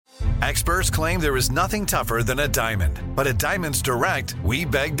Experts claim there is nothing tougher than a diamond. But at Diamonds Direct, we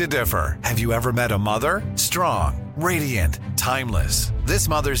beg to differ. Have you ever met a mother? Strong, radiant, timeless. This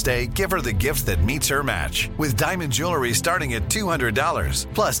Mother's Day, give her the gift that meets her match. With diamond jewelry starting at $200.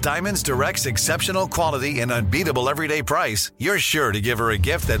 Plus Diamonds Direct's exceptional quality and unbeatable everyday price, you're sure to give her a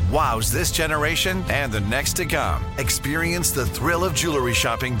gift that wows this generation and the next to come. Experience the thrill of jewelry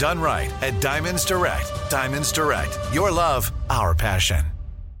shopping done right at Diamonds Direct. Diamonds Direct. Your love, our passion.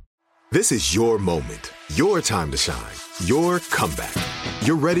 This is your moment, your time to shine, your comeback.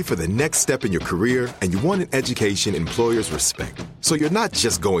 You're ready for the next step in your career, and you want an education employers respect. So you're not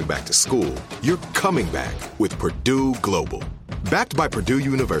just going back to school, you're coming back with Purdue Global. Backed by Purdue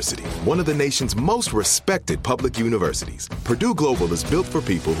University, one of the nation's most respected public universities, Purdue Global is built for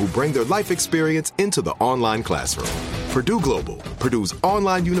people who bring their life experience into the online classroom. Purdue Global, Purdue's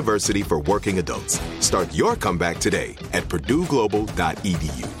online university for working adults. Start your comeback today at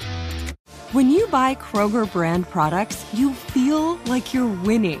purdueglobal.edu. When you buy Kroger brand products, you feel like you're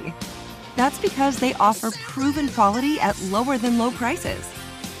winning. That's because they offer proven quality at lower than low prices.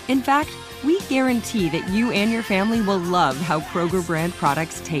 In fact, we guarantee that you and your family will love how Kroger brand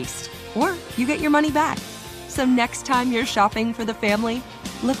products taste, or you get your money back. So next time you're shopping for the family,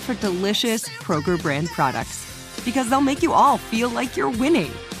 look for delicious Kroger brand products, because they'll make you all feel like you're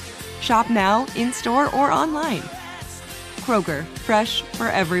winning. Shop now, in-store, or online. Kroger, fresh for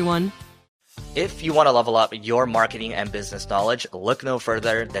everyone. If you want to level up your marketing and business knowledge, look no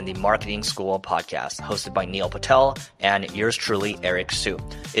further than the Marketing School podcast, hosted by Neil Patel and yours truly, Eric Su.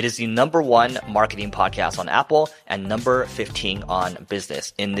 It is the #1 marketing podcast on Apple and number 15 on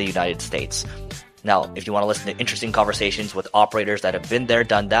business in the United States. Now, if you want to listen to interesting conversations with operators that have been there,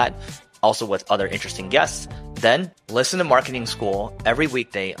 done that, also with other interesting guests, then listen to Marketing School every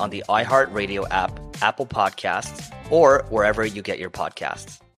weekday on the iHeartRadio app, Apple Podcasts, or wherever you get your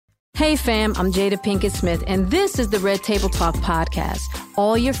podcasts. Hey fam, I'm Jada Pinkett Smith, and this is the Red Table Talk podcast.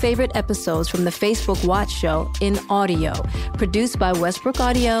 All your favorite episodes from the Facebook Watch Show in audio, produced by Westbrook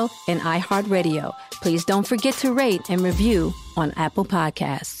Audio and iHeartRadio. Please don't forget to rate and review on Apple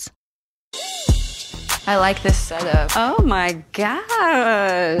Podcasts. I like this setup. Oh my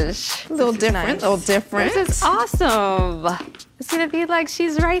gosh. A little different, This is awesome. It's going to be like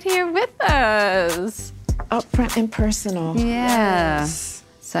she's right here with us. Upfront and personal. Yeah. Yes.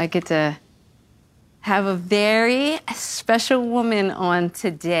 So I get to have a very special woman on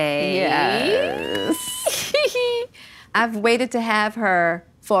today. Yes. I've waited to have her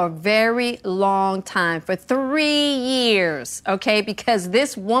for a very long time, for 3 years, okay? Because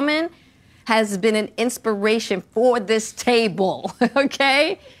this woman has been an inspiration for this table,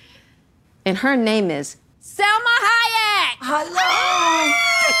 okay? And her name is Salma Hayek. Hello.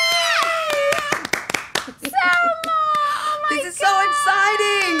 Salma! This is so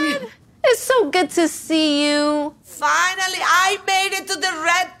exciting. It's so good to see you. Finally, I made it to the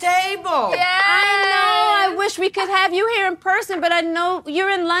red table. Yeah, I know. I wish we could have you here in person, but I know you're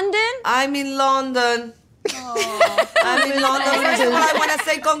in London. I'm in London. I'm in London. First of all, I want to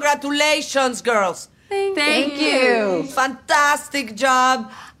say congratulations, girls. Thank you. Fantastic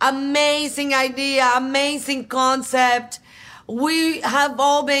job. Amazing idea. Amazing concept. We have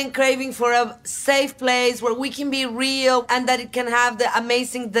all been craving for a safe place where we can be real and that it can have the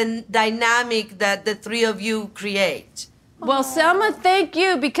amazing dynamic that the three of you create. Well, Selma, thank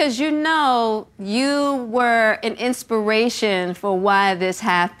you, because you know you were an inspiration for why this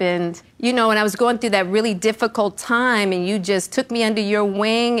happened. You know, when I was going through that really difficult time and you just took me under your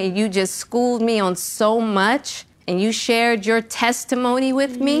wing and you just schooled me on so much and you shared your testimony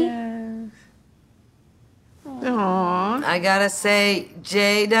with me. Yeah. Aww. I gotta say,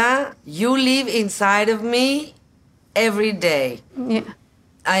 Jada, you live inside of me every day. Yeah.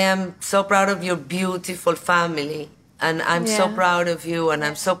 I am so proud of your beautiful family. And I'm so proud of you, and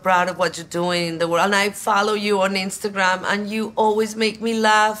I'm so proud of what you're doing in the world. And I follow you on Instagram, and you always make me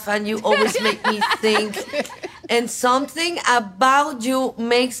laugh, and you always make me think. And something about you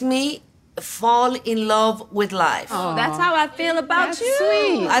makes me fall in love with life. Oh, that's how I feel about you.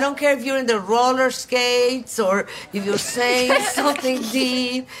 Sweet. I don't care if you're in the roller skates or if you're saying something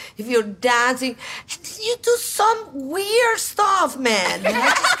deep, if you're dancing. You do some weird stuff, man. And I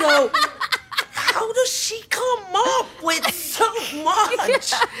just go, how does she come up with so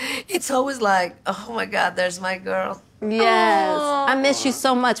much? It's always like, oh my God, there's my girl. Yes. I miss you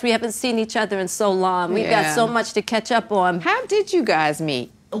so much. We haven't seen each other in so long. We've got so much to catch up on. How did you guys meet?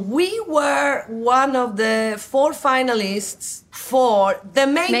 We were one of the 4 finalists for The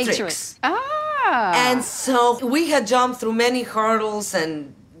Matrix. Ah. And so we had jumped through many hurdles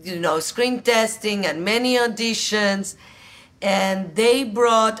and, screen testing and many auditions. and they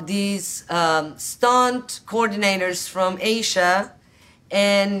brought these stunt coordinators from Asia,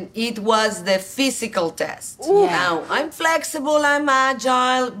 and it was the physical test. Ooh. Now, I'm flexible, I'm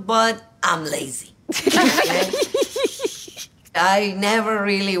agile, but I'm lazy. Okay? I never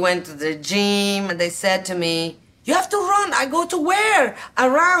really went to the gym, and they said to me, you have to run. I go to where?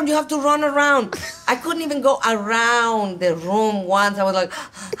 Around. You have to run around. I couldn't even go around the room once. I was like,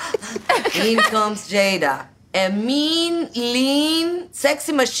 in comes Jada. A mean, lean,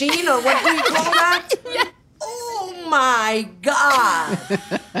 sexy machine, or what do you call that? Oh my God.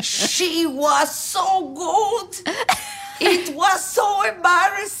 She was so good. It was so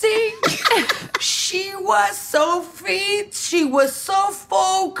embarrassing. She was so fit. She was so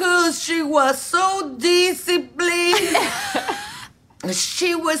focused. She was so disciplined.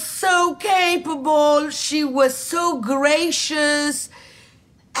 She was so capable. She was so gracious.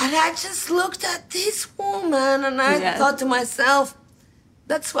 And I just looked at this woman and I thought to myself,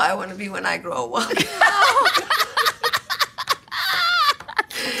 that's what I want to be when I grow up.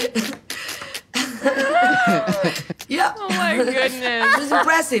 Yeah. Oh my goodness. It was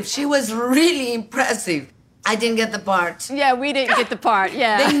impressive. She was really impressive. I didn't get the part. Yeah, we didn't get the part.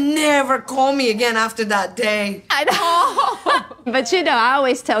 Yeah. They never called me again after that day. I know. But you know, I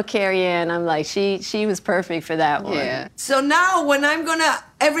always tell Carrie Ann, I'm like, she was perfect for that one. Yeah. So now when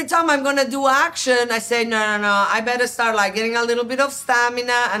every time I'm gonna do action, I say, no, I better start like getting a little bit of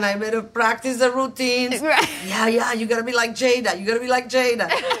stamina and I better practice the routines. Right. Yeah, you gotta be like Jada. You gotta be like Jada.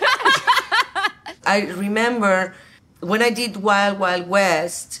 I remember when I did Wild Wild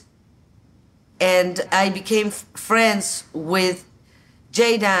West and I became friends with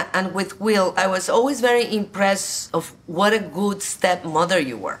Jada and with Will, I was always very impressed of what a good stepmother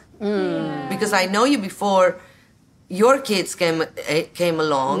you were. Because I know you before your kids came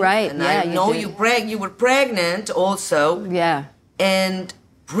along. Right, And yeah, I know you did. you were pregnant also. Yeah. And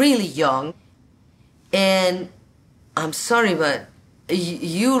really young. And I'm sorry, but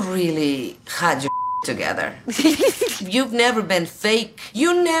you really had your together. You've never been fake.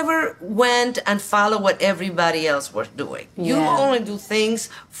 You never went and followed what everybody else was doing. You only do things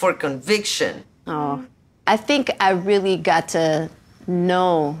for conviction. Oh, I think I really got to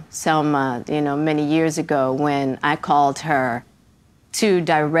know Selma, many years ago when I called her to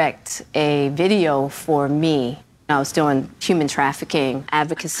direct a video for me. I was doing human trafficking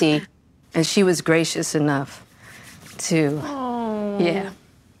advocacy, and she was gracious enough to,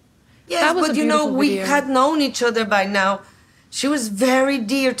 Yes, but we had known each other by now. She was very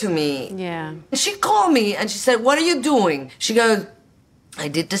dear to me. Yeah. She called me and she said, what are you doing? She goes, I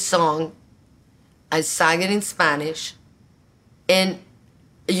did the song. I sang it in Spanish. And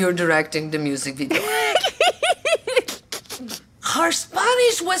you're directing the music video. Her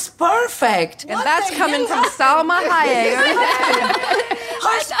Spanish was perfect. And that's coming from Salma Hayek.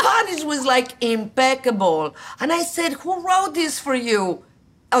 Her Spanish was like impeccable. And I said, who wrote this for you?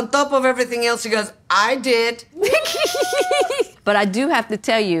 On top of everything else, she goes, I did. But I do have to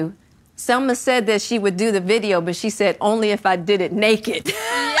tell you, Selma said that she would do the video, but she said only if I did it naked.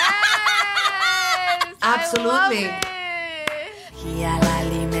 Yes! Absolutely.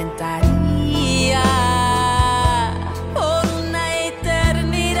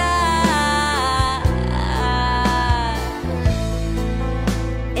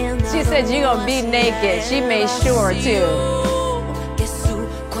 She said you're gonna be naked. She made sure too.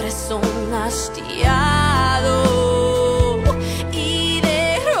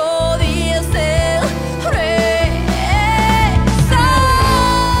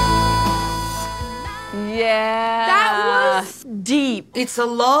 Yeah. That was deep. It's a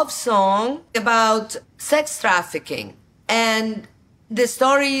love song about sex trafficking. And the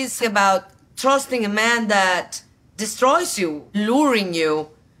story is about trusting a man that destroys you, luring you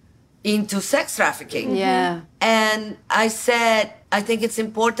into sex trafficking. Yeah. And I said, I think it's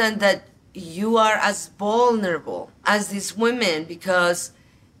important that you are as vulnerable as these women because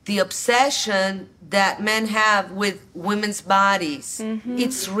the obsession that men have with women's bodies,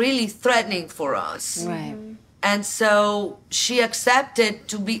 it's really threatening for us. Right. And so she accepted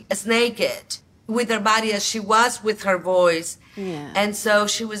to be as naked with her body as she was with her voice. Yeah. And so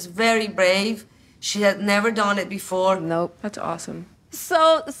she was very brave. She had never done it before. Nope. That's awesome.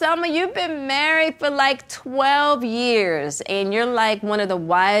 So, Selma, you've been married for like 12 years, and you're like one of the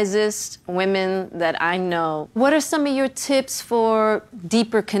wisest women that I know. What are some of your tips for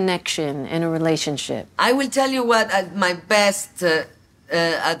deeper connection in a relationship? I will tell you what my best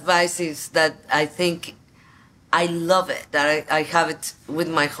advice is that I think I love it, that I have it with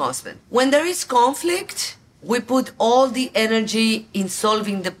my husband. When there is conflict, we put all the energy in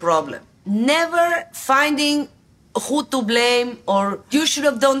solving the problem. Never finding who to blame or you should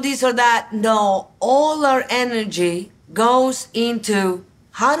have done this or that. No, all our energy goes into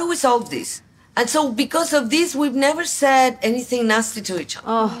how do we solve this? And so because of this, we've never said anything nasty to each other.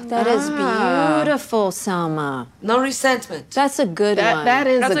 Oh, that is beautiful, Selma. No resentment. That's a good one.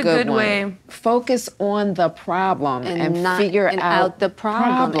 That's a good one. way. Focus on the problem and not- figure and out the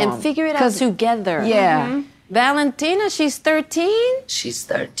problem. And figure it out together. Yeah. Valentina, she's 13. She's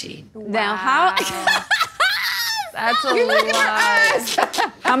 13. Now, how That's a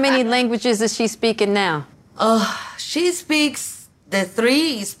lot. how many languages is she speaking now? She speaks the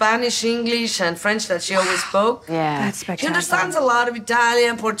 3, Spanish, English, and French that she always spoke. Yeah. That's She spectacular. understands a lot of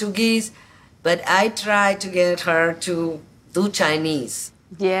Italian, Portuguese, but I try to get her to do Chinese.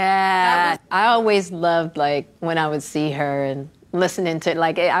 Yeah. I always loved, like, when I would see her and listening to,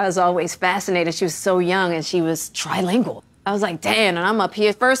 like, I was always fascinated. She was so young and she was trilingual. I was like, damn, and I'm up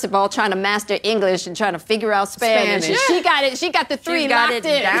here, first of all, trying to master English and trying to figure out Spanish. Spanish. She got it. She got the 3 locked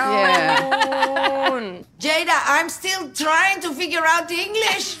in. Down. Jada, I'm still trying to figure out the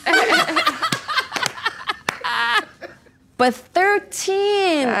English. But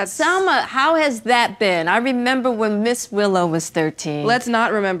 13, Selma, how has that been? I remember when Miss Willow was 13. Let's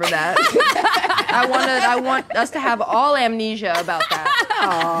not remember that. I want us to have all amnesia about that.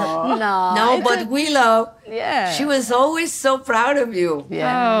 No, but Willow, Yeah. she was always so proud of you.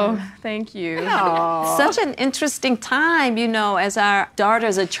 Oh, thank you. Such an interesting time, you know, as our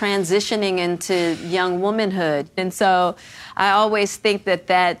daughters are transitioning into young womanhood. And so I always think that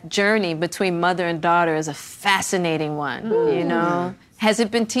that journey between mother and daughter is a fascinating one, you know. Has it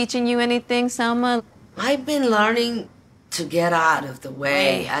been teaching you anything, Selma? I've been learning to get out of the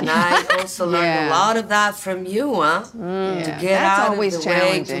way, and I also learned a lot of that from you, huh? To get That's out always of the way,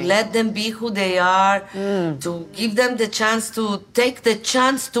 challenging. to let them be who they are, to give them the chance to take the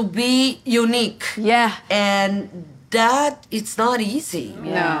chance to be unique. Yeah. And that, it's not easy.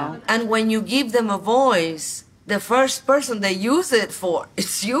 No. And when you give them a voice, the first person they use it for,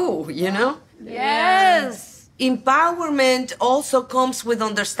 it's you know? Yes. Empowerment also comes with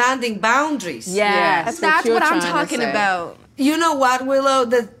understanding boundaries. Yes. That's you're what I'm trying to talking say. about. You know what, Willow?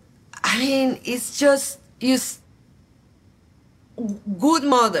 It's just good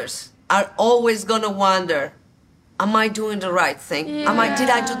mothers are always gonna wonder, am I doing the right thing? Did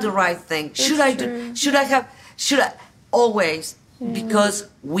I do the right thing? Should I always, because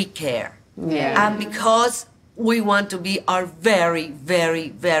we care. Yeah. And because we want to be our very, very,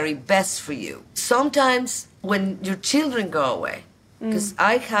 very best for you. Sometimes when your children go away, because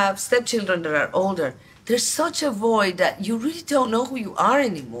I have stepchildren that are older, there's such a void that you really don't know who you are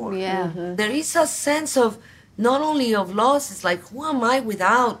anymore. Yeah. There is a sense of not only of loss, it's like, who am I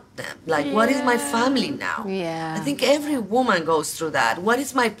without them? Like, what is my family now? Yeah. I think every woman goes through that. What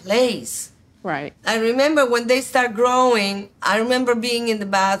is my place? Right. I remember when they start growing, I remember being in the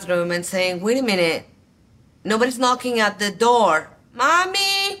bathroom and saying, wait a minute, nobody's knocking at the door.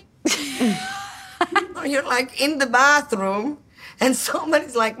 Mommy! Or you're like in the bathroom and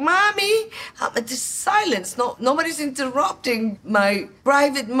somebody's like, Mommy! There's silence. Nobody's interrupting my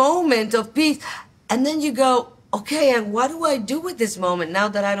private moment of peace. And then you go, okay, and what do I do with this moment now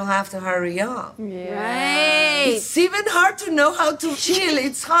that I don't have to hurry up? Right. It's even hard to know how to chill.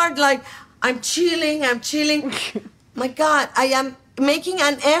 It's hard, like, I'm chilling. My God, I am making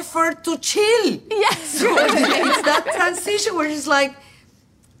an effort to chill. Yes. So it's that transition where it's like,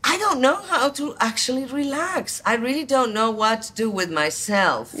 I don't know how to actually relax. I really don't know what to do with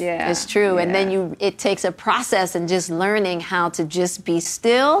myself. Yeah. It's true. And then it takes a process and just learning how to just be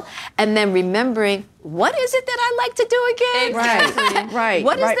still and then remembering, what is it that I like to do again? Right. Right.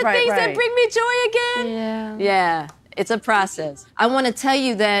 What is right, the right, things right. that bring me joy again? Yeah. It's a process. I want to tell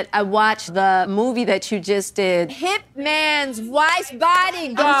you that I watched the movie that you just did, Hitman's Wife's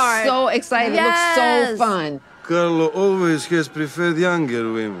Bodyguard. I'm so excited. It looks so fun. Carlo always has preferred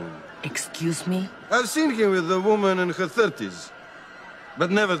younger women. Excuse me? I've seen him with a woman in her 30s,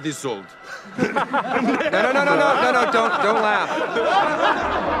 but never this old. No, don't laugh.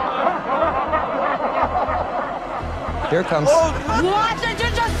 Here comes. What did you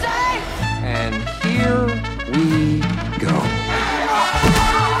just say? And here we go.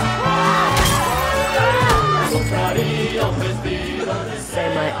 Say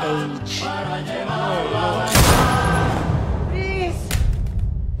my age. Please.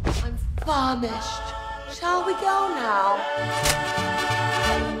 I'm famished. Shall we go now?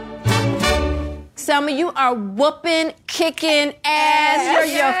 Selma, you are whooping, kicking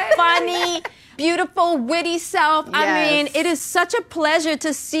ass. You're funny. beautiful, witty self. Yes. I mean, it is such a pleasure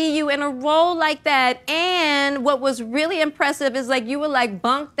to see you in a role like that. And what was really impressive is like you were like,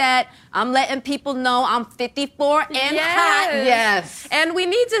 bunk that. I'm letting people know I'm 54 and hot. Yes. And we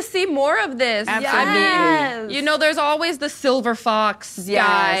need to see more of this. Absolutely. I mean, you know, there's always the silver fox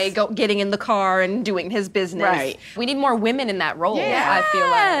guy Yes. getting in the car and doing his business. Right. We need more women in that role, Yes. I feel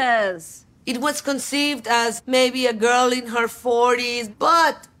like. It was conceived as maybe a girl in her 40s,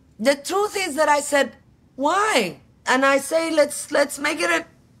 but the truth is that I said, why? And I say, let's make it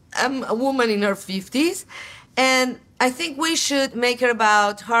a woman in her 50s. And I think we should make it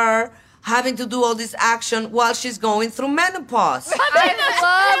about her having to do all this action while she's going through menopause. I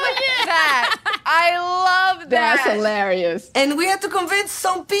love that. I love that. That's hilarious. And we had to convince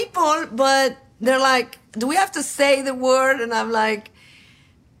some people, but they're like, do we have to say the word? And I'm like,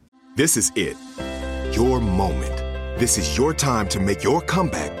 This is it. Your moment. This is your time to make your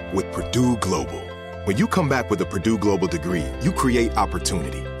comeback with Purdue Global. When you come back with a Purdue Global degree, you create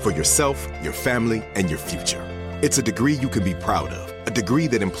opportunity for yourself, your family, and your future. It's a degree you can be proud of, a degree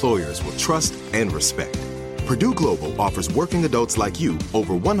that employers will trust and respect. Purdue Global offers working adults like you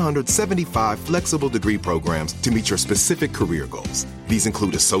over 175 flexible degree programs to meet your specific career goals. These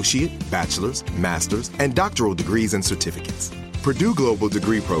include associate, bachelor's, master's, and doctoral degrees and certificates. Purdue Global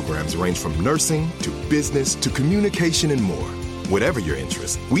degree programs range from nursing to business to communication and more. Whatever your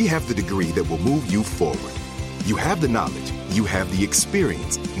interest, we have the degree that will move you forward. You have the knowledge, you have the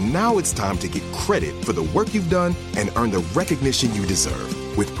experience. Now it's time to get credit for the work you've done and earn the recognition you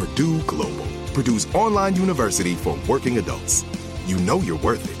deserve with Purdue Global, Purdue's online university for working adults. You know you're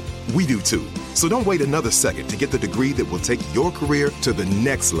worth it. We do too. So don't wait another second to get the degree that will take your career to the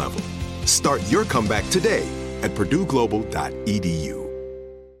next level. Start your comeback today at purdueglobal.edu.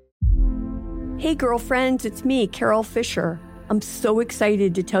 Hey girlfriends, it's me, Carol Fisher. I'm so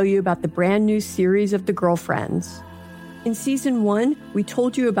excited to tell you about the brand new series of The Girlfriends. In season 1, we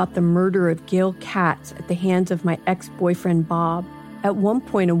told you about the murder of Gail Katz at the hands of my ex-boyfriend Bob. At one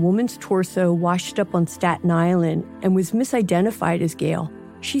point, a woman's torso washed up on Staten Island and was misidentified as Gail.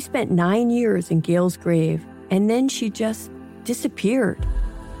 She spent 9 years in Gail's grave, and then she just disappeared.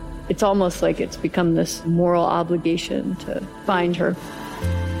 It's almost like it's become this moral obligation to find her.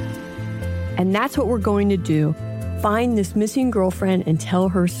 And that's what we're going to do. Find this missing girlfriend and tell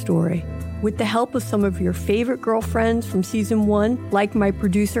her story. With the help of some of your favorite girlfriends from season 1, like my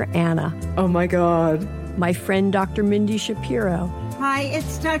producer Anna. Oh my God. My friend Dr. Mindy Shapiro. Hi,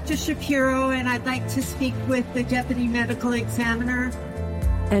 it's Dr. Shapiro, and I'd like to speak with the Deputy Medical Examiner.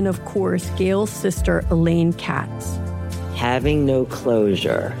 And of course, Gail's sister, Elaine Katz. Having no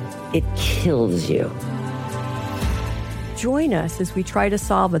closure, it kills you. Join us as we try to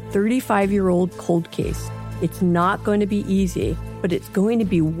solve a 35-year-old cold case. It's not going to be easy, but it's going to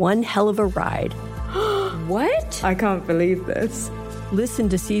be one hell of a ride. What? I can't believe this. Listen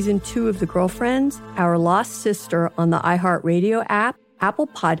to season 2 of The Girlfriends, Our Lost Sister on the iHeartRadio app, Apple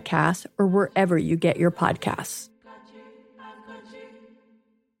Podcasts, or wherever you get your podcasts.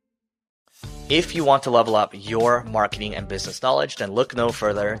 If you want to level up your marketing and business knowledge, then look no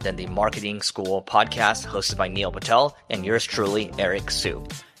further than the Marketing School podcast hosted by Neil Patel and yours truly, Eric Sue.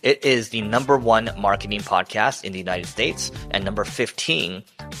 It is the #1 marketing podcast in the United States and number 15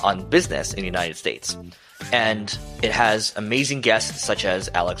 on business in the United States. And it has amazing guests such as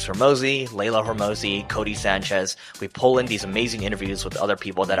Alex Hormozi, Layla Hormozi, Cody Sanchez. We pull in these amazing interviews with other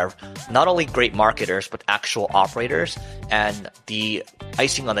people that are not only great marketers, but actual operators. And the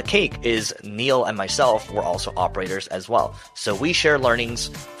icing on the cake is Neil and myself were also operators as well. So we share learnings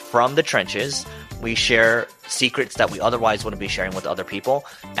from the trenches. We share secrets that we otherwise wouldn't be sharing with other people.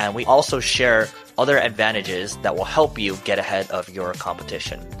 And we also share other advantages that will help you get ahead of your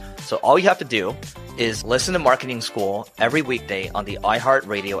competition. So all you have to do is listen to Marketing School every weekday on the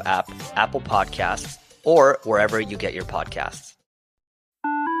iHeartRadio app, Apple Podcasts, or wherever you get your podcasts.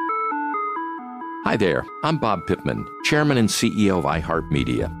 Hi there, I'm Bob Pittman, Chairman and CEO of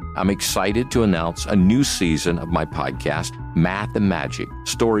iHeartMedia. I'm excited to announce a new season of my podcast, Math and Magic,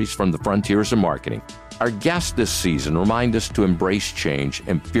 Stories from the Frontiers of Marketing. Our guests this season remind us to embrace change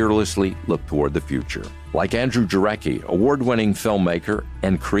and fearlessly look toward the future. Like Andrew Jarecki, award-winning filmmaker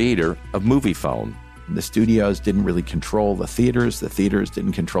and creator of Moviefone. The studios didn't really control the theaters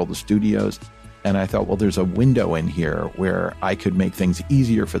didn't control the studios. And I thought, well, there's a window in here where I could make things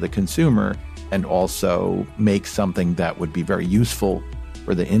easier for the consumer and also make something that would be very useful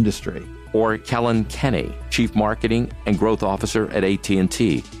for the industry. Or Kellen Kenny, Chief Marketing and Growth Officer at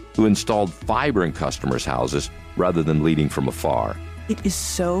AT&T, who installed fiber in customers' houses rather than leading from afar. It is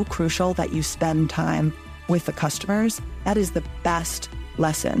so crucial that you spend time with the customers. That is the best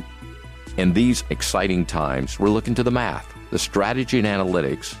lesson. In these exciting times, we're looking to the math, the strategy and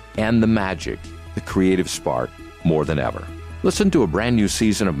analytics, and the magic, the creative spark, more than ever. Listen to a brand new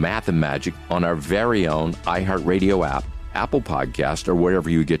season of Math and Magic on our very own iHeartRadio app, Apple Podcast, or wherever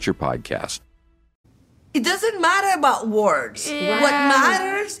you get your podcast. It doesn't matter about words. Yes. What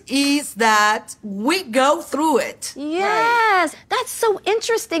matters is that we go through it. Yes, that's so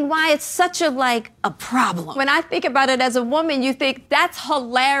interesting why it's such a problem. When I think about it as a woman, you think that's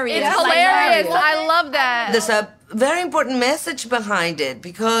hilarious. It's hilarious. I love that. There's a very important message behind it,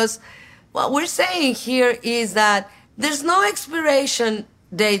 because what we're saying here is that there's no expiration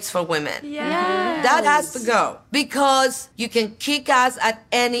dates for women. Yes. That has to go, because you can kick ass at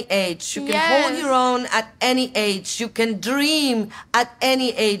any age. You can hold your own at any age. You can dream at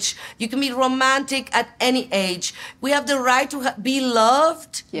any age. You can be romantic at any age. We have the right to be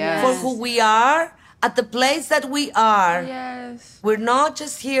loved for who we are, at the place that we are. Yes. We're not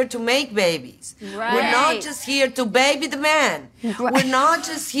just here to make babies. Right. We're not just here to baby the man. Right. We're not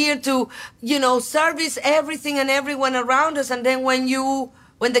just here to, service everything and everyone around us. And then when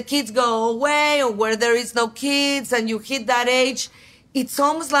the kids go away, or where there is no kids and you hit that age, it's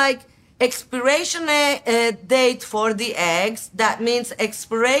almost like expiration date for the eggs. That means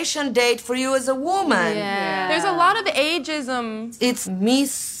expiration date for you as a woman. Yeah. There's a lot of ageism. It's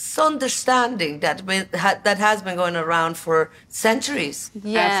misunderstanding that has been going around for centuries.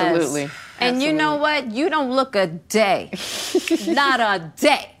 Yes. Absolutely. And you know what? You don't look a day. Not a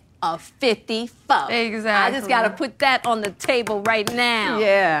day. Of 54. Exactly. I just got to put that on the table right now.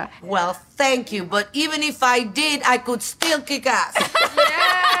 Yeah. Well, thank you. But even if I did, I could still kick ass.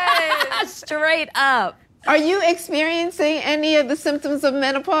 Straight up. Are you experiencing any of the symptoms of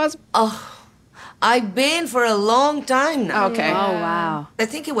menopause? Oh, I've been for a long time now. Okay. Oh, wow. I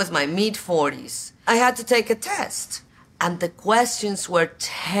think it was my mid-40s. I had to take a test, and the questions were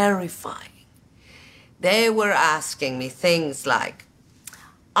terrifying. They were asking me things like,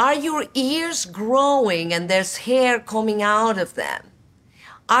 are your ears growing and there's hair coming out of them?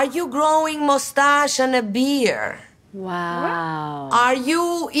 Are you growing mustache and a beard? Wow. Are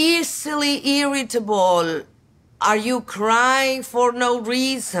you easily irritable? Are you crying for no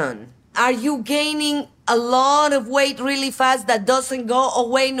reason? Are you gaining a lot of weight really fast that doesn't go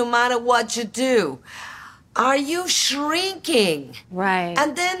away no matter what you do? Are you shrinking? Right.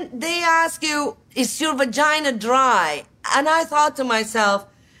 And then they ask you, is your vagina dry? And I thought to myself,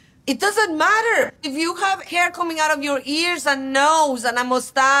 it doesn't matter if you have hair coming out of your ears and nose and a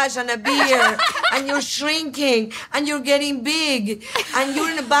mustache and a beard and you're shrinking and you're getting big and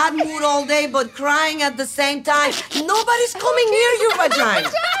you're in a bad mood all day but crying at the same time. Nobody's coming near your vagina.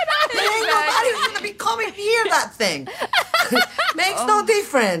 There ain't nobody who's going to be coming near that thing. Makes no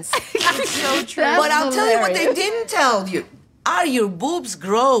difference. That's so true. But I'll tell you what they didn't tell you. Are your boobs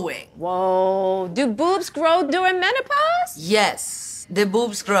growing? Whoa. Do boobs grow during menopause? Yes. The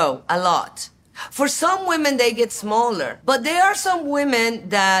boobs grow a lot. For some women, they get smaller. But there are some women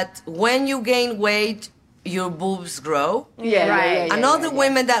that when you gain weight, your boobs grow. Yeah. And other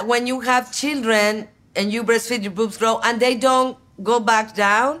women that when you have children and you breastfeed, your boobs grow and they don't go back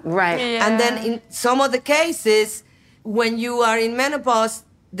down. Right. Yeah. And then in some of the cases, when you are in menopause,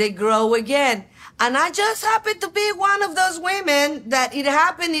 they grow again. And I just happen to be one of those women that it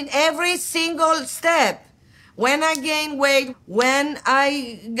happened in every single step. When I gained weight, when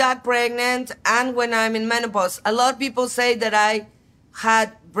I got pregnant, and when I'm in menopause. A lot of people say that I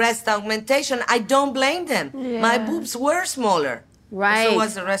had breast augmentation. I don't blame them. Yeah. My boobs were smaller. Right. So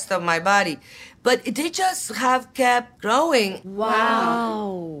was the rest of my body. But they just have kept growing.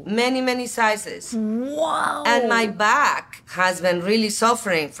 Wow. Many, many sizes. Wow. And my back has been really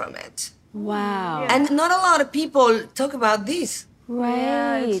suffering from it. Wow. And not a lot of people talk about this.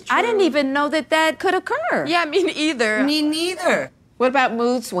 Right. I didn't even know that could occur. Yeah, me neither. Me neither. What about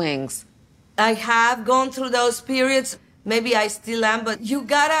mood swings? I have gone through those periods. Maybe I still am, but you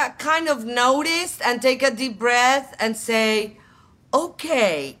gotta kind of notice and take a deep breath and say,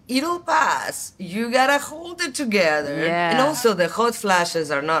 okay, it'll pass. You gotta hold it together. Yeah. And also the hot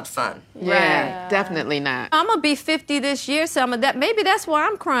flashes are not fun. Yeah, definitely not. I'm gonna be 50 this year, so maybe that's why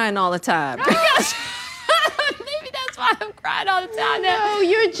I'm crying all the time. Maybe that's why I'm crying all the time. No,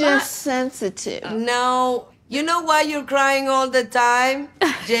 you're just sensitive. No. You know why you're crying all the time,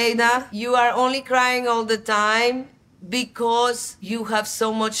 Jada? You are only crying all the time because you have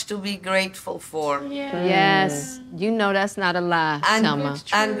so much to be grateful for. Yeah. Yes. You know that's not a lie, Selma.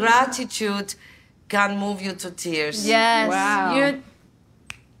 And gratitude can move you to tears. Yes. Wow.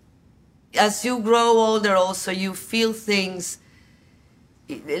 As you grow older also, you feel things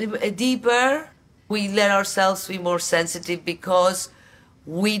deeper. We let ourselves be more sensitive because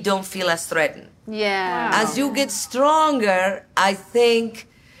we don't feel as threatened. Yeah. As you get stronger, I think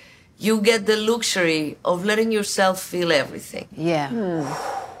you get the luxury of letting yourself feel everything. Yeah.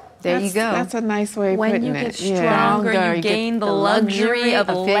 There you go. That's a nice way of When putting you it. get stronger, you gain the luxury of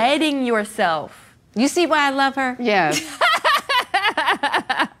letting yourself. You see why I love her? Yes.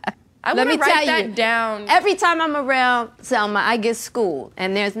 I Let want me to write tell that you, down. Every time I'm around Selma, I get schooled,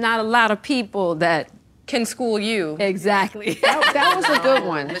 and there's not a lot of people that can school you. Exactly. That was a good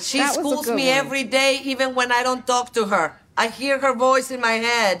one. But she That was a schools good me one. every day, even when I don't talk to her. I hear her voice in my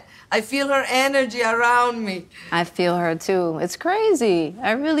head. I feel her energy around me. I feel her too. It's crazy.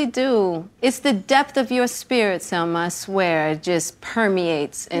 I really do. It's the depth of your spirit, Selma, I swear. It just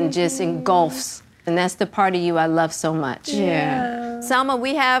permeates and just engulfs. And that's the part of you I love so much. Yeah. Selma,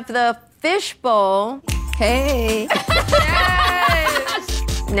 we have the fishbowl. Hey.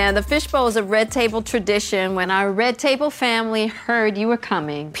 Now, the fishbowl is a Red Table tradition. When our Red Table family heard you were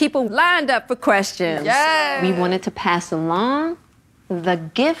coming, people lined up for questions. Yes. We wanted to pass along the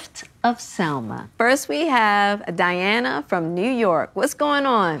gift of Selma. First, we have Diana from New York. What's going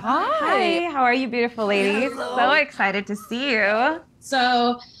on? Hi, how are you, beautiful ladies? Hello. So excited to see you.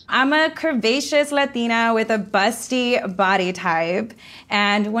 So, I'm a curvaceous Latina with a busty body type.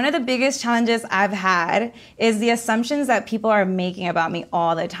 And one of the biggest challenges I've had is the assumptions that people are making about me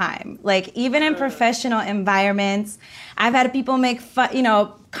all the time. Like, even in professional environments, I've had people make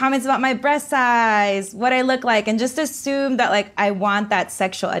comments about my breast size, what I look like, and just assume that, like, I want that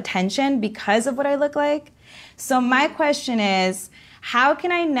sexual attention because of what I look like. So my question is, how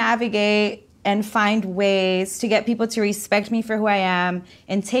can I navigate and find ways to get people to respect me for who I am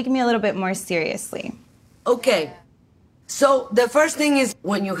and take me a little bit more seriously? Okay. So the first thing is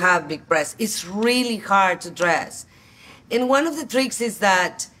when you have big breasts, it's really hard to dress. And one of the tricks is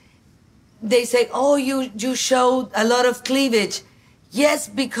that they say, oh, you showed a lot of cleavage. Yes,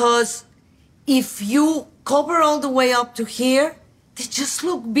 because if you cover all the way up to here, they just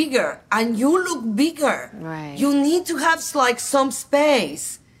look bigger and you look bigger. Right. You need to have like some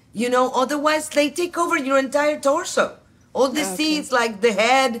space, otherwise they take over your entire torso. All they see is like the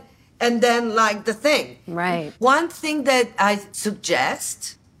head and then like the thing. Right. One thing that I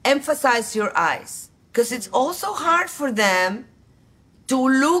suggest, emphasize your eyes, because it's also hard for them to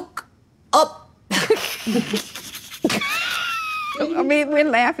look up. I mean, we're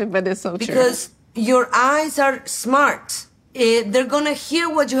laughing, but it's so true. Because your eyes are smart. They're going to hear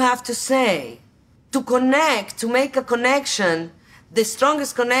what you have to say. To connect, to make a connection, the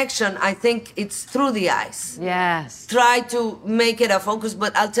strongest connection, I think, it's through the eyes. Yes. Try to make it a focus,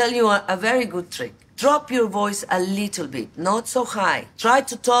 but I'll tell you a very good trick. Drop your voice a little bit, not so high. Try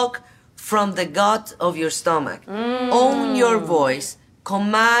to talk from the gut of your stomach. Own your voice.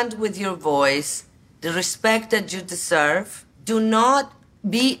 Command with your voice the respect that you deserve. Do not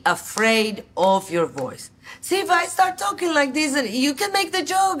be afraid of your voice. See, if I start talking like this, and you can make the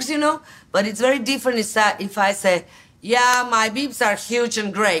jokes, but it's very different if I say, yeah, my boobs are huge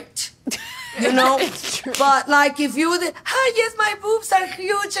and great. But like if you would, yes, my boobs are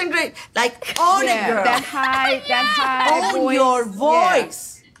huge and great. Like, own it, girl. That high Own voice. your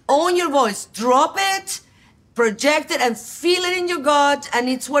voice. Yeah. Own your voice. Drop it, project it, and feel it in your gut, and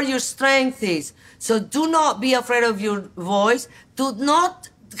it's where your strength is. So do not be afraid of your voice. Do not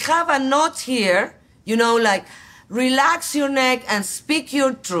have a knot here, like relax your neck and speak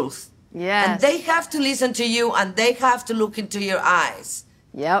your truth. Yes. And they have to listen to you and they have to look into your eyes.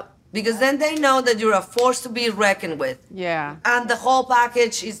 Yep. Because then they know that you're a force to be reckoned with. Yeah. And the whole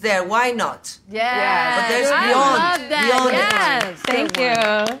package is there. Why not? Yes. But there's I beyond. love that. Beyond Yes. Thank you.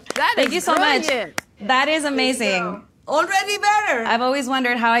 Thank you so much. That is amazing. Already better. I've always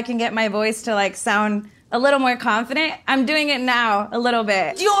wondered how I can get my voice to like sound a little more confident. I'm doing it now a little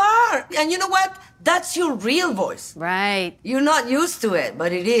bit. You are. And you know what? That's your real voice. Right. You're not used to it,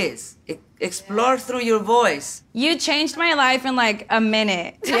 but it is. Explore through your voice. You changed my life in like a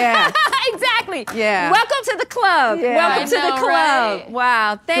minute. Yeah. Exactly. Yeah. Welcome to the club. Yeah. Welcome to the I know, club. right?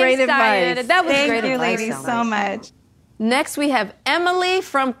 Wow. Thanks, Great Diana. advice. That was Thank great you, advice, ladies, Selma. so much. Next, we have Emily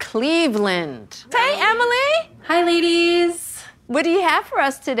from Cleveland. Hey, Emily. Hi, ladies. What do you have for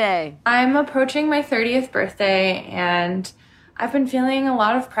us today? I'm approaching my 30th birthday, and I've been feeling a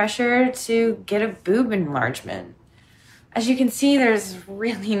lot of pressure to get a boob enlargement. As you can see, there's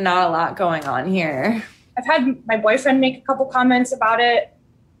really not a lot going on here. I've had my boyfriend make a couple comments about it.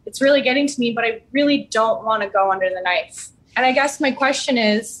 It's really getting to me, but I really don't want to go under the knife. And I guess my question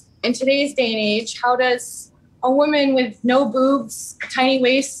is, in today's day and age, how does a woman with no boobs, a tiny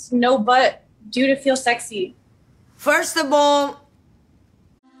waist, no butt do to feel sexy? First of all,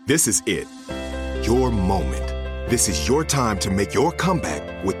 This is it. Your moment. This is your time to make your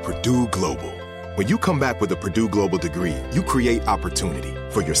comeback with Purdue Global. When you come back with a Purdue Global degree, you create opportunity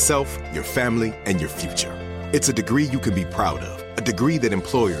for yourself, your family, and your future. It's a degree you can be proud of, a degree that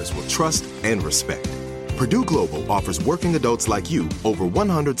employers will trust and respect. Purdue Global offers working adults like you over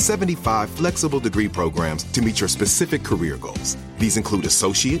 175 flexible degree programs to meet your specific career goals. These include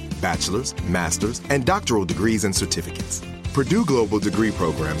associate, bachelor's, master's, and doctoral degrees and certificates. Purdue Global degree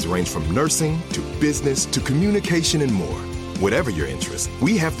programs range from nursing to business to communication and more. Whatever your interest,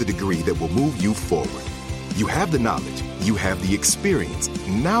 we have the degree that will move you forward. You have the knowledge, you have the experience.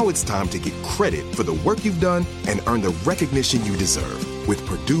 Now it's time to get credit for the work you've done and earn the recognition you deserve with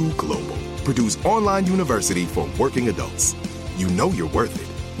Purdue Global, Purdue's online university for working adults. You know you're worth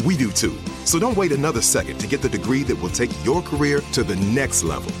it. We do too. So don't wait another second to get the degree that will take your career to the next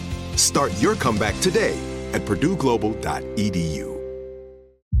level. Start your comeback today at purdueglobal.edu.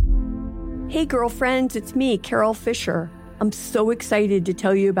 Hey girlfriends, it's me, Carol Fisher. I'm so excited to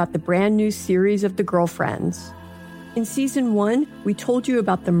tell you about the brand new series of The Girlfriends. In season 1, we told you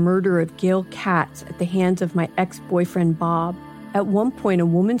about the murder of Gail Katz at the hands of my ex-boyfriend Bob. At one point, a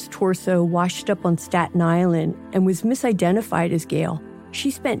woman's torso washed up on Staten Island and was misidentified as Gail. She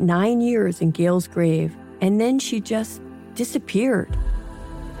spent 9 years in Gail's grave, and then she just disappeared.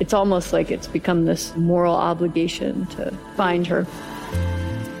 It's almost like it's become this moral obligation to find her.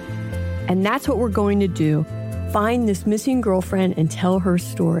 And that's what we're going to do. Find this missing girlfriend and tell her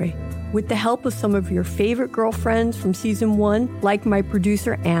story. With the help of some of your favorite girlfriends from season 1, like my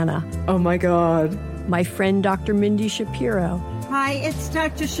producer Anna. Oh my God. My friend Dr. Mindy Shapiro. Hi, it's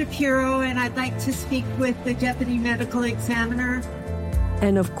Dr. Shapiro, and I'd like to speak with the Deputy Medical Examiner.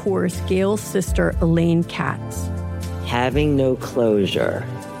 And of course, Gail's sister, Elaine Katz. Having no closure,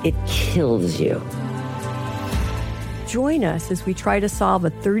 it kills you. Join us as we try to solve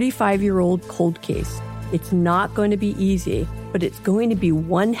a 35-year-old cold case. It's not going to be easy, but it's going to be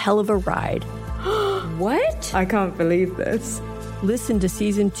one hell of a ride. What? I can't believe this. Listen to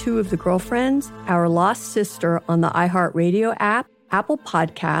season 2 of The Girlfriends, Our Lost Sister on the iHeartRadio app, Apple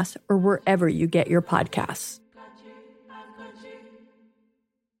Podcasts, or wherever you get your podcasts.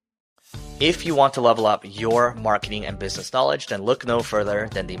 If you want to level up your marketing and business knowledge, then look no further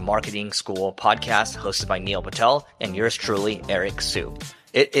than the Marketing School podcast hosted by Neil Patel and yours truly, Eric Sue.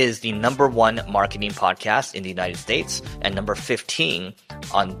 It is the #1 marketing podcast in the United States and number 15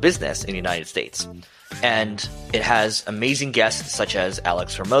 on business in the United States. And it has amazing guests such as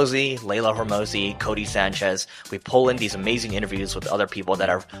Alex Hormozi, Layla Hormozi, Cody Sanchez. We pull in these amazing interviews with other people that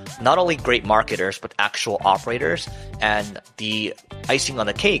are not only great marketers, but actual operators. And the icing on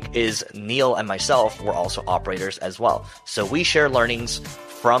the cake is Neil and myself were also operators as well. So we share learnings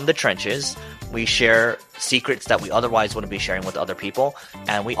from the trenches. We share secrets that we otherwise wouldn't be sharing with other people.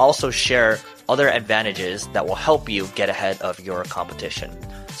 And we also share other advantages that will help you get ahead of your competition.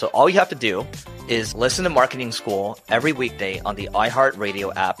 So all you have to do is listen to Marketing School every weekday on the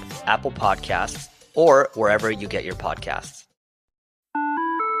iHeartRadio app, Apple Podcasts, or wherever you get your podcasts.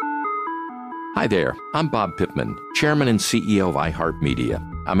 Hi there, I'm Bob Pittman, Chairman and CEO of iHeartMedia.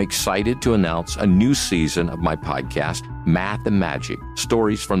 I'm excited to announce a new season of my podcast, Math and Magic,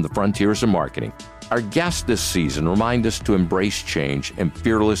 Stories from the Frontiers of Marketing. Our guests this season remind us to embrace change and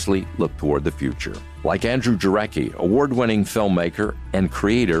fearlessly look toward the future. Like Andrew Jarecki, award-winning filmmaker and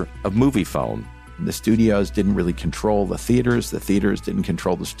creator of Moviefone. The studios didn't really control the theaters didn't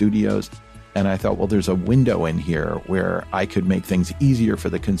control the studios. And I thought, well, there's a window in here where I could make things easier for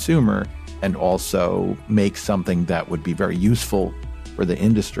the consumer and also make something that would be very useful for the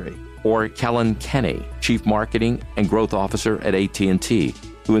industry. Or Kellen Kenny, Chief Marketing and Growth Officer at AT&T,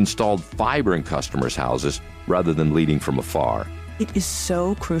 who installed fiber in customers' houses rather than leading from afar. It is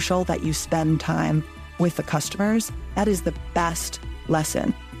so crucial that you spend time with the customers. That is the best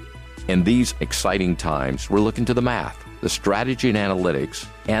lesson. In these exciting times, we're looking to the math, the strategy and analytics,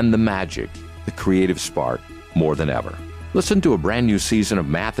 and the magic, the creative spark, more than ever. Listen to a brand new season of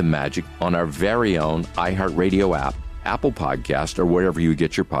Math and Magic on our very own iHeartRadio app, Apple Podcast, or wherever you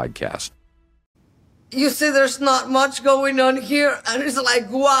get your podcast. You see, there's not much going on here, and it's like,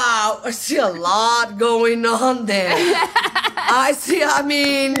 wow, I see a lot going on there.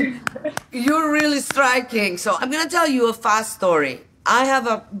 You're really striking. So I'm going to tell you a fast story. I have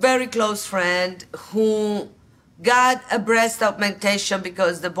a very close friend who got a breast augmentation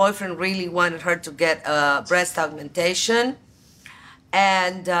because the boyfriend really wanted her to get a breast augmentation.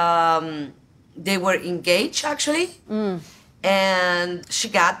 And they were engaged, actually. And she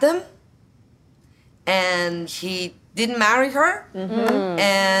got them. And he didn't marry her.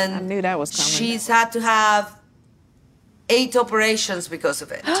 And I knew that was coming. She's had to have 8 operations because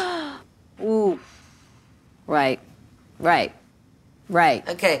of it. Ooh. Right. Right. Right.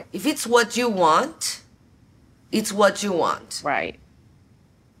 Okay, if it's what you want, it's what you want. Right.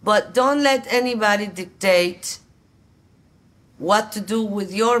 But don't let anybody dictate what to do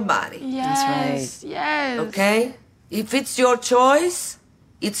with your body. Yes. That's right. Yes. Okay? If it's your choice,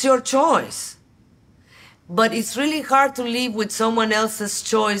 it's your choice. But it's really hard to live with someone else's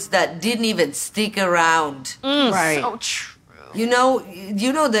choice that didn't even stick around. Right. So true. You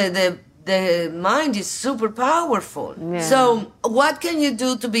know the mind is super powerful. Yeah. So what can you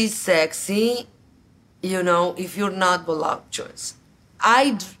do to be sexy, you know, if you're not voluptuous?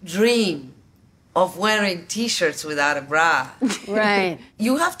 I dream of wearing t-shirts without a bra. Right.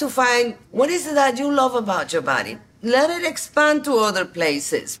 You have to find what is it that you love about your body. Let it expand to other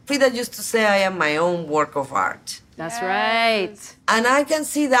places. Frida used to say, I am my own work of art. That's right. And I can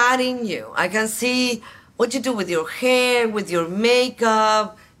see that in you. I can see what you do with your hair, with your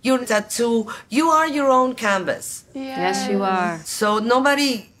makeup, your tattoo. You are your own canvas. Yes, you are. So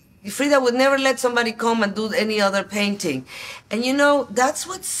Frida would never let somebody come and do any other painting. And you know, that's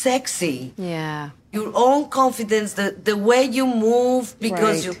what's sexy. Yeah. Your own confidence, the way you move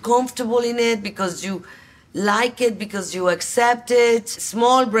because Right. you're comfortable in it, because you like it, because you accept it.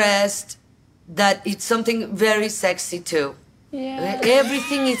 Small breast, that it's something very sexy too. Yeah.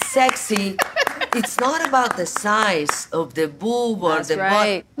 Everything is sexy. It's not about the size of the boob or That's the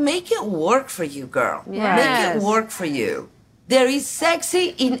right. butt. Make it work for you, girl. Yes. Make it work for you. There is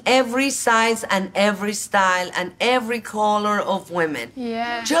sexy in every size and every style and every color of women.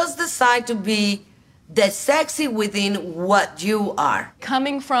 Yeah. Just decide to be the sexy within what you are.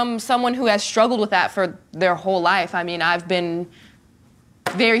 Coming from someone who has struggled with that for their whole life, I mean, I've been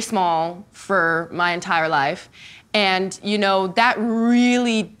very small for my entire life. And, you know, that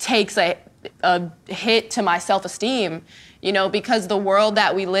really takes a hit to my self-esteem, you know, because the world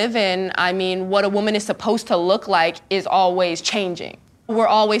that we live in, I mean, what a woman is supposed to look like is always changing. We're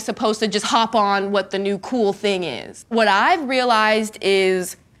always supposed to just hop on what the new cool thing is. What I've realized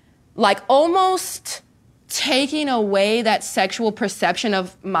is, like, almost taking away that sexual perception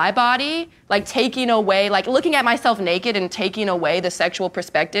of my body, like taking away, like looking at myself naked and taking away the sexual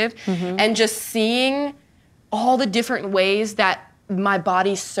perspective and just seeing all the different ways that my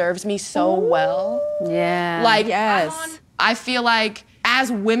body serves me so well. Yeah. Like, yes. I feel like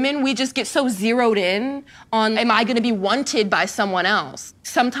as women, we just get so zeroed in on, am I gonna be wanted by someone else?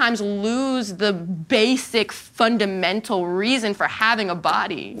 Sometimes lose the basic fundamental reason for having a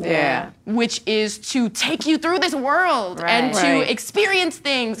body. Yeah. Which is to take you through this world and to Right. experience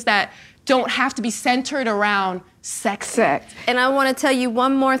things that don't have to be centered around sex. And I want to tell you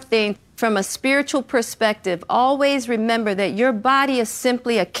one more thing. From a spiritual perspective, always remember that your body is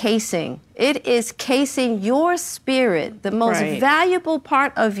simply a casing. It is casing your spirit. The most Right. valuable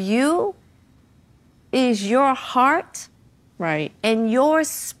part of you is your heart, Right. and your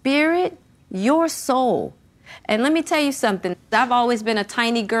spirit, your soul. And let me tell you something. I've always been a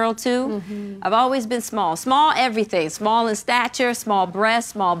tiny girl too. I've always been small. Small everything. Small in stature, small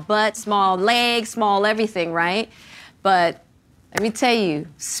breasts, small butt, small legs, small everything, right? But let me tell you,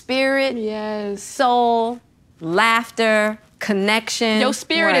 spirit, soul, laughter, connection. Your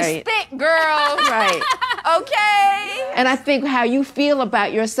spirit is Right. thick, girl. Right. Okay. And I think how you feel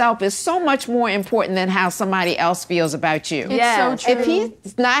about yourself is so much more important than how somebody else feels about you. It's Yeah. so If true.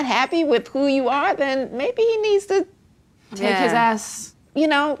 he's not happy with who you are, then maybe he needs to take his ass, you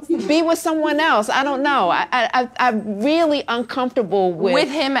know, be with someone else. I don't know. I'm really uncomfortable with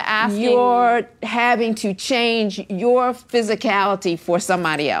him asking. you're having to change your physicality for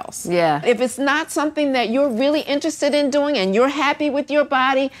somebody else. Yeah. If it's not something that you're really interested in doing and you're happy with your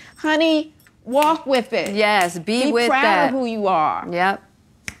body, honey, walk with it. Yes, be with proud that. of who you are. Yep.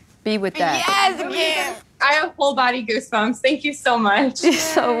 Be with that. Yes, again. I have full body goosebumps. Thank you so much. You're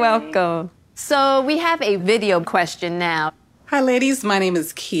so welcome. So we have a video question now. Hi, ladies. My name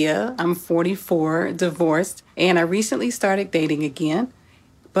is Kia. I'm 44, divorced, and I recently started dating again.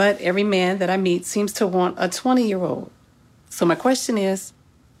 But every man that I meet seems to want a 20-year-old. So my question is,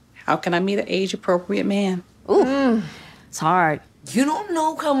 how can I meet an age-appropriate man? Ooh, it's hard. You don't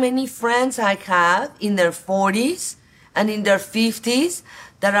know how many friends I have in their 40s and in their 50s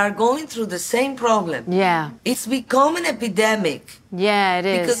that are going through the same problem. Yeah. It's become an epidemic. Yeah, it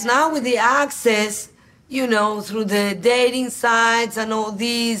is. Because now with the access, you know, through the dating sites and all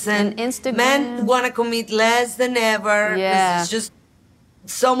these, and Instagram. men want to commit less than ever. 'Cause Yeah. It's just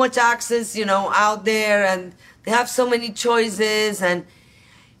so much access, you know, out there, and they have so many choices, and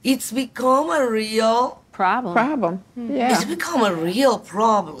it's become a real problem. Yeah. It's become a real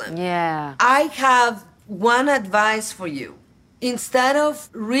problem. Yeah. I have one advice for you. Instead of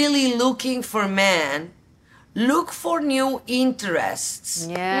really looking for a man, Look for new interests.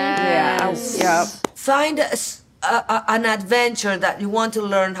 Find an adventure that you want to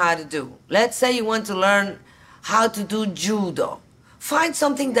learn how to do. Let's say you want to learn how to do judo. Find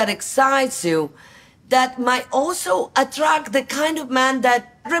something that excites you, that might also attract the kind of man that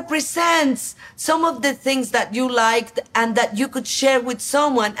represents some of the things that you liked and that you could share with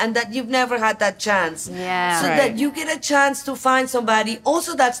someone and that you've never had that chance. That you get a chance to find somebody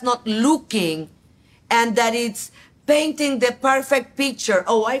also that's not looking and that it's painting the perfect picture.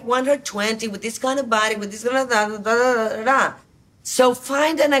 Oh, I want her 20 with this kind of body, with this kind of da. So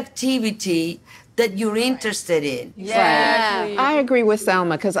find an activity that you're interested in. I agree with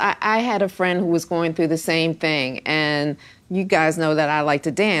Selma, because I had a friend who was going through the same thing, and you guys know that I like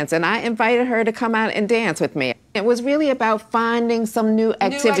to dance, and I invited her to come out and dance with me. It was really about finding some new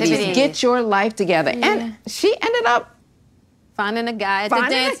activities. Get your life together. And she ended up finding a guy at the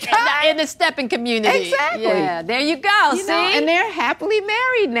dance in the stepping community. Exactly. Yeah, there you go. You know, and they're happily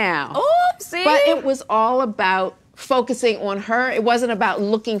married now. Oopsie. But it was all about focusing on her. It wasn't about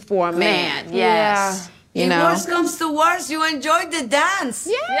looking for a man. Yes. You if know? worse comes to worse, you enjoyed the dance.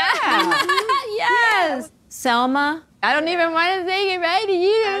 Yes. Selma, I don't even want to say goodbye to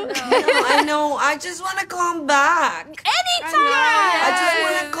you. I know. I just want to come back. Anytime. I just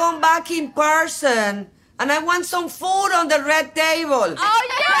want to come back in person. And I want some food on the red table. Oh,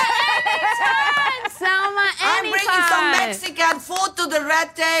 yeah, anytime, Selma, anytime. I'm bringing some Mexican food to the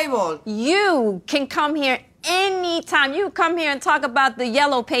red table. You can come here anytime. You come here and talk about the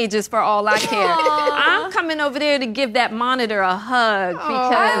yellow pages for all I care. I'm coming over there to give that monitor a hug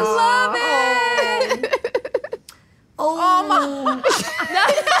because I love it.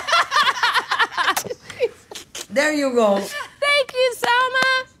 There you go. Thank you,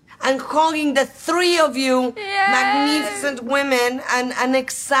 Selma. And hugging the three of you, magnificent women, and an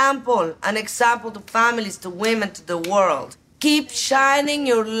example to families, to women, to the world. Keep shining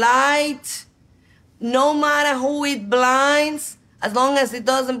your light, no matter who it blinds, as long as it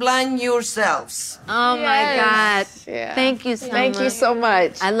doesn't blind yourselves. Oh my God. Thank you, Selma. Thank you so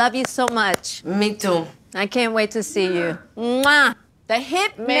much. I love you so much. Me too. I can't wait to see you. Mwah. The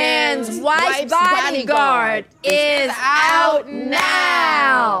Hitman's Wife's Bodyguard is out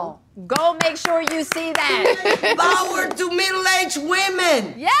now. Go make sure you see that. Power to middle-aged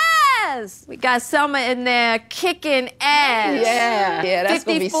women. Yes. We got Selma in there kicking ass. Yeah, that's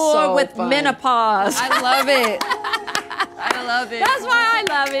gonna be so with fun. menopause. I love it. I love it. That's why I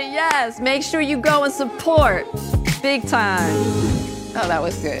love it, yes. Make sure you go and support. Big time. Oh, that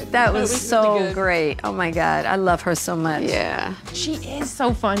was good. That was so really great. Oh my God, I love her so much. Yeah. She is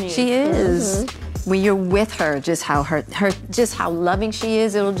so funny. She is. When you're with her, just how just how loving she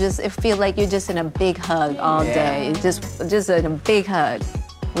is, it'll feel like you're just in a big hug all day. Just in a big hug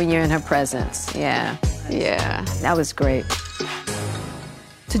when you're in her presence. Yeah. That was great.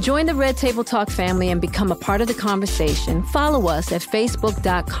 To join the Red Table Talk family and become a part of the conversation, follow us at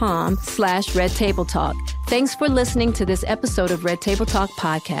facebook.com/Red Table Talk. Thanks for listening to this episode of Red Table Talk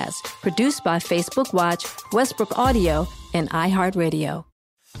podcast, produced by Facebook Watch, Westbrook Audio, and iHeartRadio.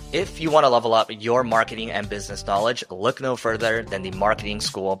 If you want to level up your marketing and business knowledge, look no further than the Marketing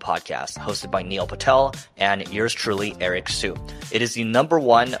School podcast, hosted by Neil Patel and yours truly, Eric Su. It is the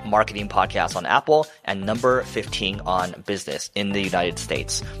 #1 marketing podcast on Apple and number 15 on business in the United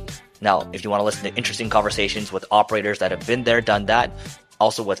States. Now, if you want to listen to interesting conversations with operators that have been there, done that,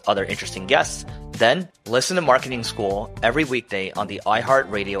 also with other interesting guests, then listen to Marketing School every weekday on the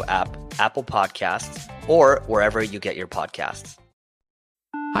iHeartRadio app, Apple Podcasts, or wherever you get your podcasts.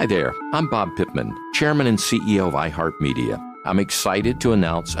 Hi there, I'm Bob Pittman, Chairman and CEO of iHeartMedia. I'm excited to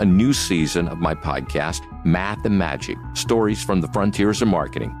announce a new season of my podcast, Math and Magic, Stories from the Frontiers of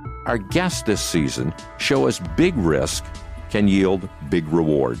Marketing. Our guests this season show us big risk can yield big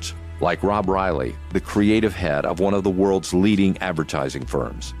rewards, like Rob Riley, the creative head of one of the world's leading advertising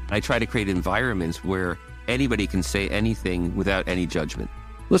firms. I try to create environments where anybody can say anything without any judgment.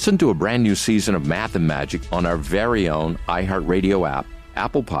 Listen to a brand new season of Math and Magic on our very own iHeartRadio app,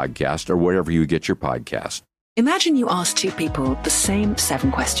 Apple Podcast, or wherever you get your podcast. Imagine you ask two people the same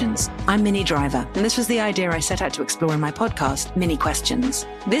 7 questions. I'm Minnie Driver, and this was the idea I set out to explore in my podcast, Mini Questions.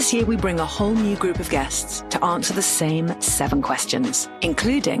 This year, we bring a whole new group of guests to answer the same 7 questions,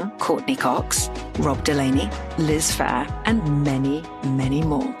 including Courtney Cox, Rob Delaney, Liz Phair, and many, many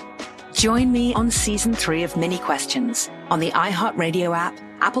more. Join me on Season 3 of Mini Questions on the iHeartRadio app,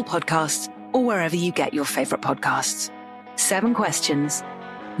 Apple Podcasts, or wherever you get your favorite podcasts. 7 questions,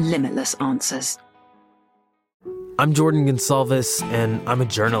 limitless answers. I'm Jordan Gonsalves, and I'm a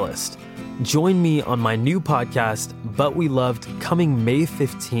journalist. Join me on my new podcast, But We Loved, coming May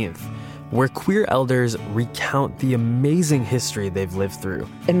 15th. where queer elders recount the amazing history they've lived through.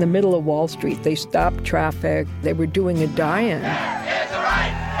 In the middle of Wall Street, they stopped traffic. They were doing a die-in.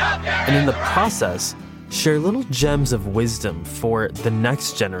 And in the process, share little gems of wisdom for the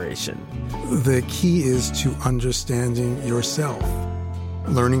next generation. The key is to understanding yourself,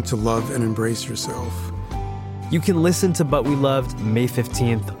 learning to love and embrace yourself. You can listen to But We Loved May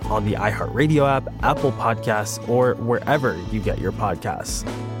 15th on the iHeartRadio app, Apple Podcasts, or wherever you get your podcasts.